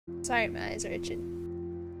Sorry, my eyes are itching.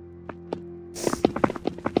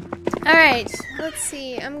 Alright, let's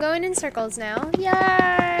see. I'm going in circles now. Yay!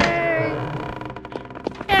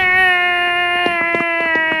 Yay!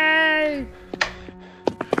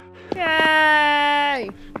 Yay!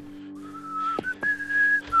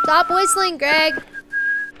 Stop whistling, Greg!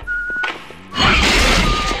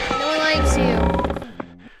 No one likes you.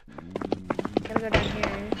 Gotta go down here.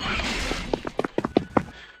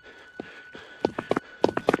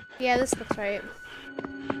 Yeah, this looks right.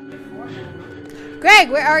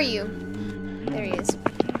 Greg, where are you? There he is.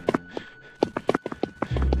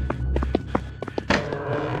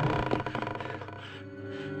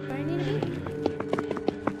 Where I need to be?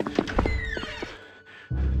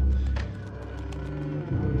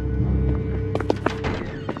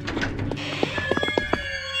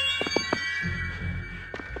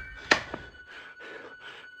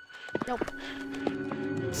 Nope.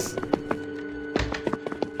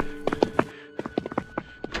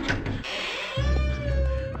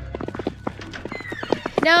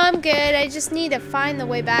 No, I'm good. I just need to find the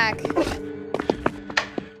way back. Hiccup.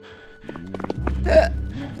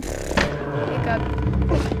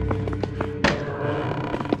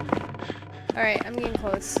 Alright, I'm getting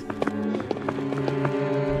close.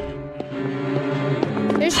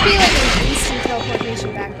 There should be like an instant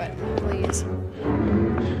teleportation back button, please.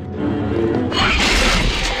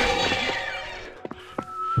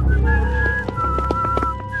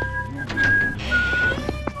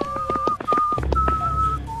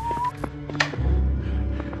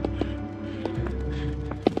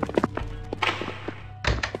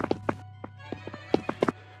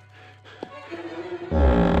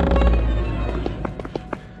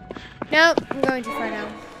 Nope, I'm going too far now.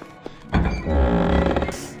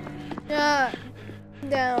 Not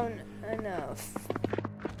down enough.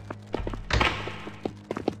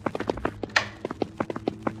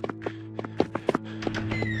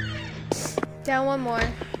 Down one more.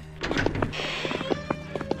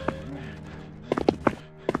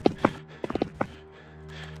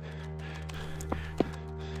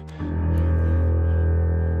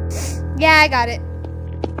 Yeah, I got it.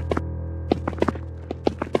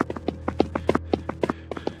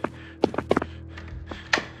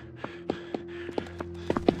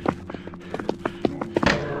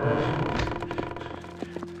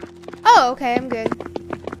 Oh, okay, I'm good.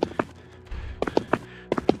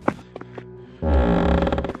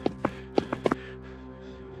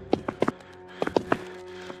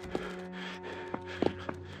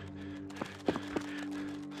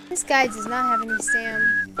 This guy does not have any stam.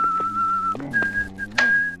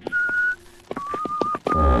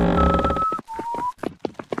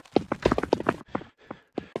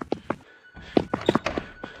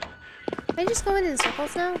 Can I just go in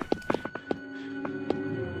circles now?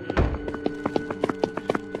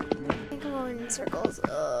 Circles.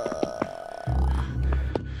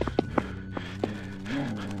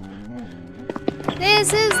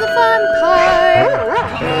 This is the fun part.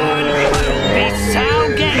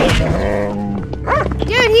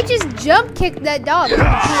 Dude, he just jump kicked that dog. Shit.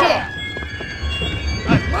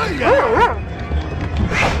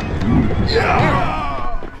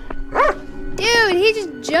 Dude, he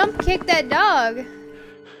just jump kicked that dog.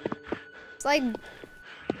 It's like,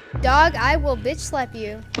 dog, I will bitch slap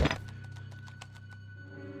you.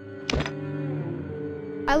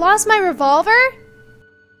 I lost my revolver?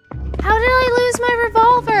 How did I lose my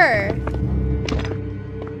revolver?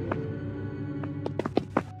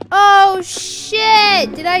 Oh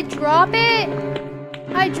shit! Did I drop it?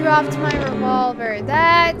 I dropped my revolver.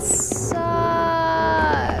 That sucks.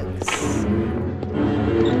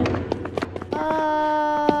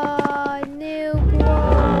 Oh, noob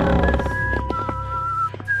wolf.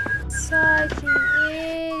 Such an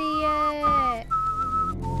idiot.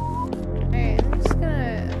 Alright, I'm just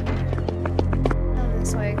gonna go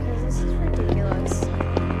this way because this is ridiculous.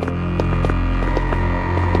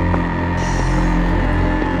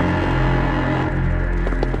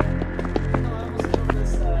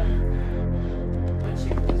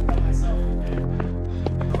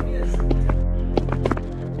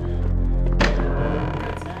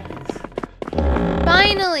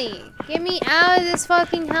 Finally! Get me out of this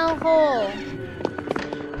fucking hellhole!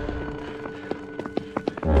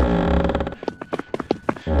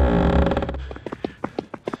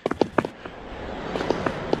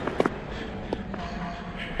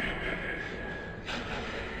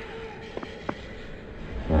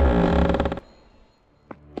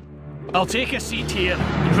 I'll take a seat here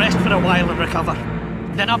and rest for a while and recover.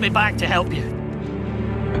 Then I'll be back to help you.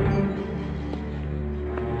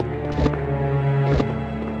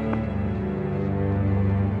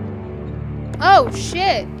 Oh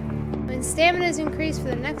shit! And stamina is increased for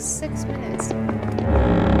the next 6 minutes.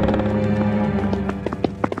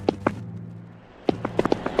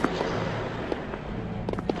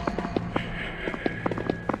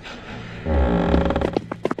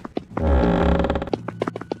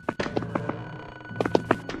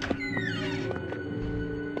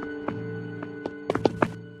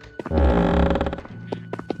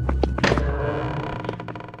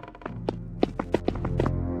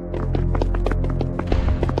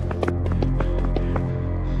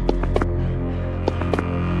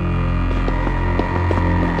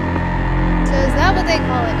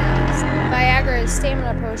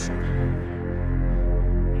 Stamina potion.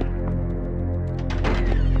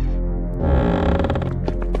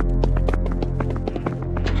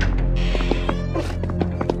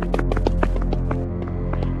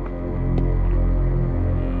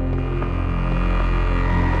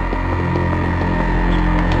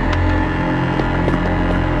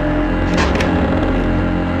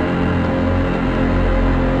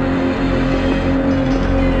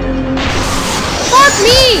 Fuck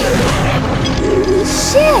me!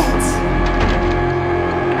 Shit!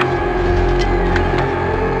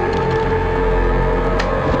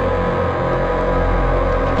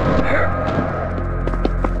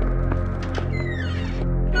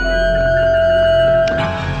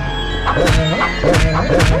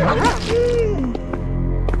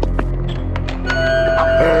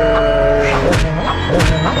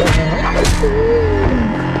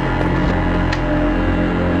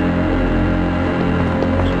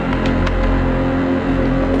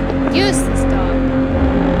 Useless dog.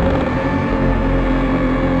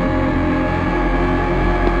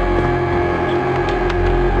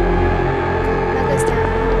 That goes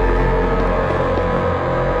down.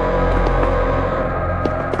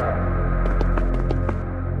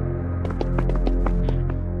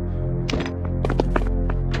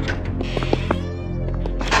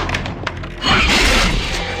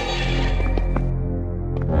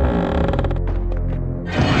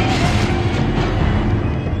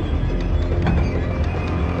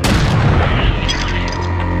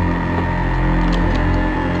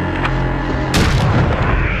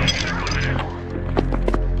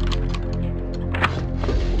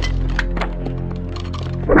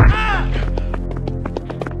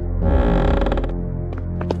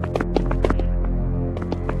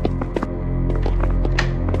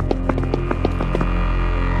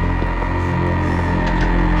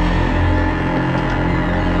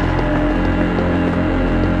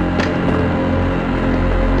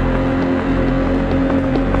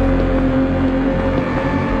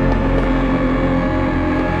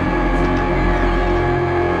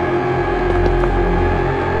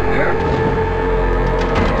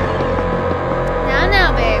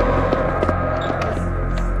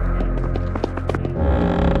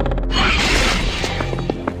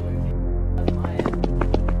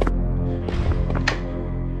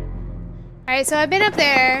 Alright, so I've been up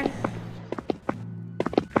there.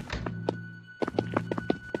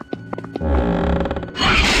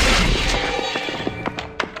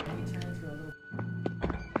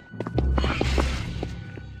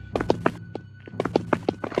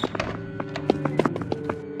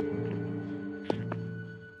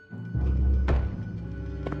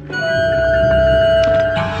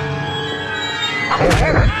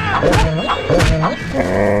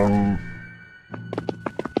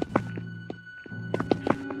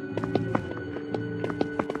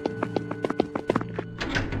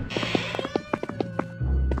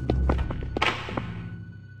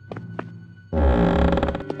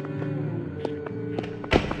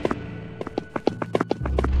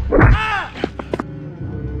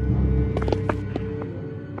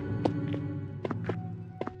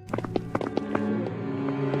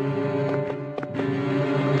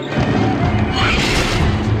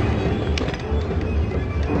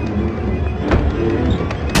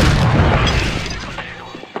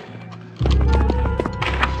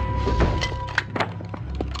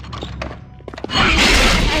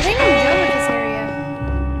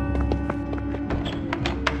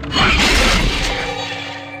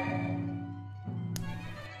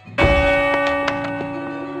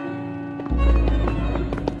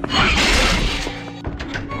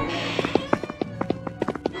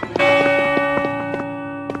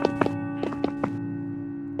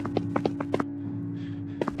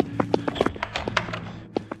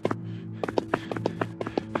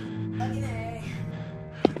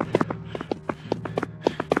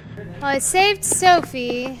 Well, I saved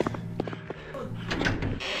Sophie.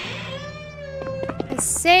 I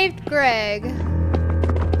saved Greg.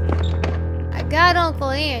 I got Uncle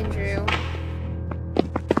Andrew.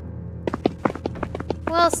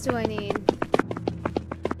 Well, else do I need?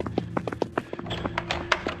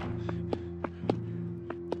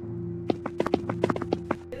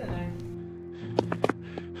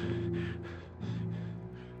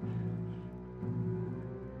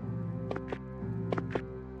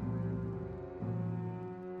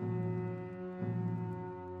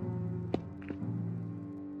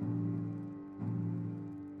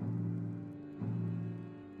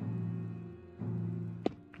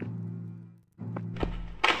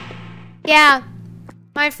 Yeah,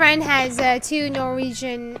 my friend has 2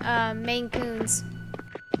 Norwegian Maine Coons.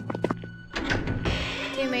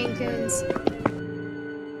 2 Maine Coons.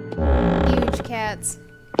 Huge cats.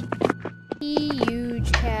 Huge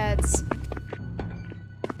cats.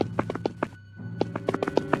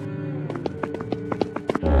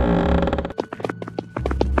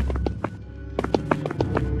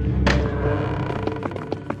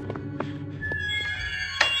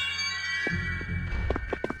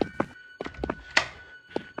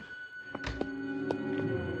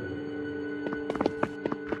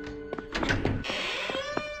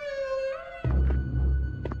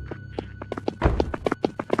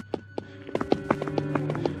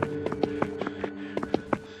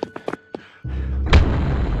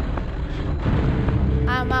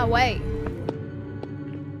 On my way.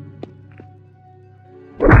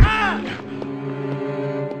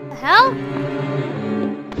 The hell?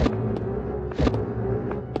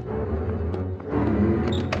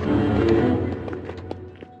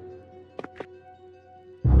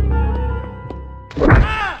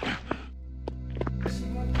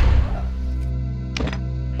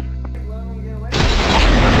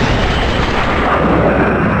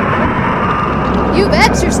 You've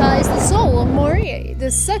exercised the soul of Marie,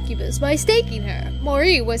 the succubus, by staking her.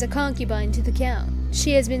 Marie was a concubine to the Count.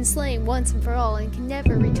 She has been slain once and for all and can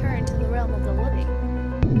never return to the realm of the living.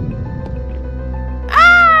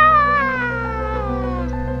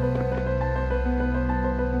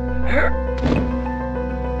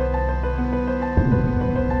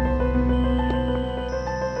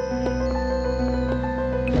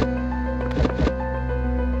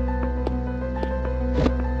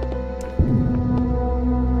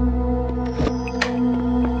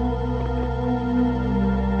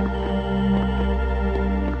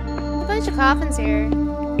 Coffins here.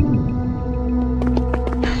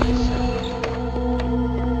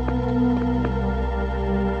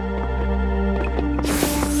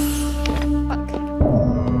 Fuck.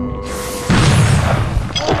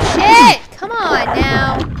 Shit! Come on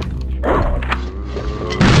now.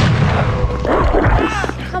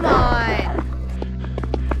 Come on.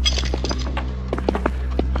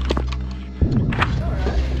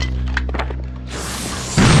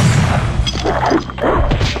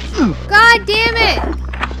 God damn it!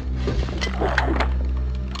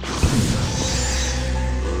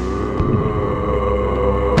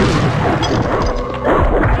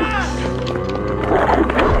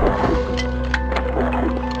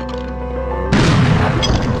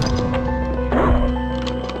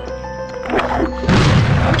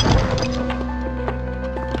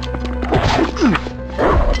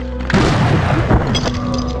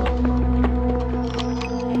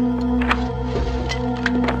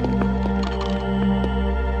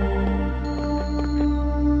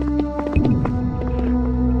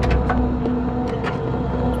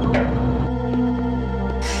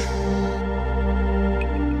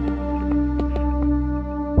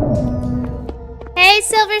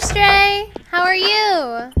 Silver Stray, how are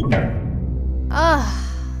you? Oh.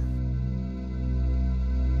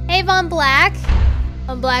 Hey, Von Black.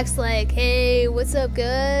 Von Black's like, hey, what's up,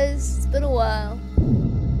 guys? It's been a while.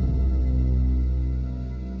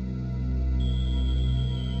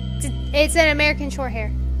 It's an American short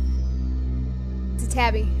hair. It's a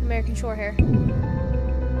tabby, American short hair.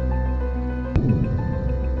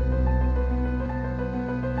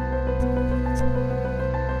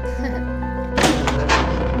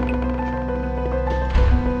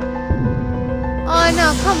 Oh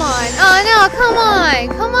no, come on. Oh no, come on.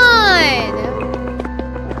 Come on.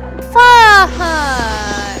 Fuck.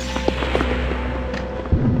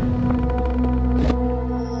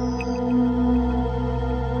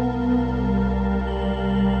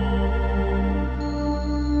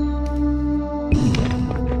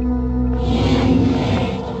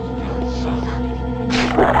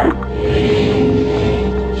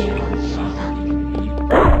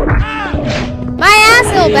 My ass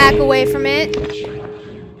will back away from it.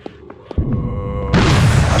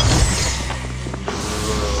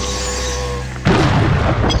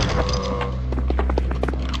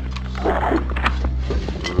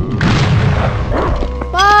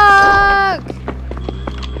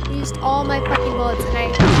 All my fucking bullets and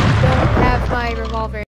I my revolver.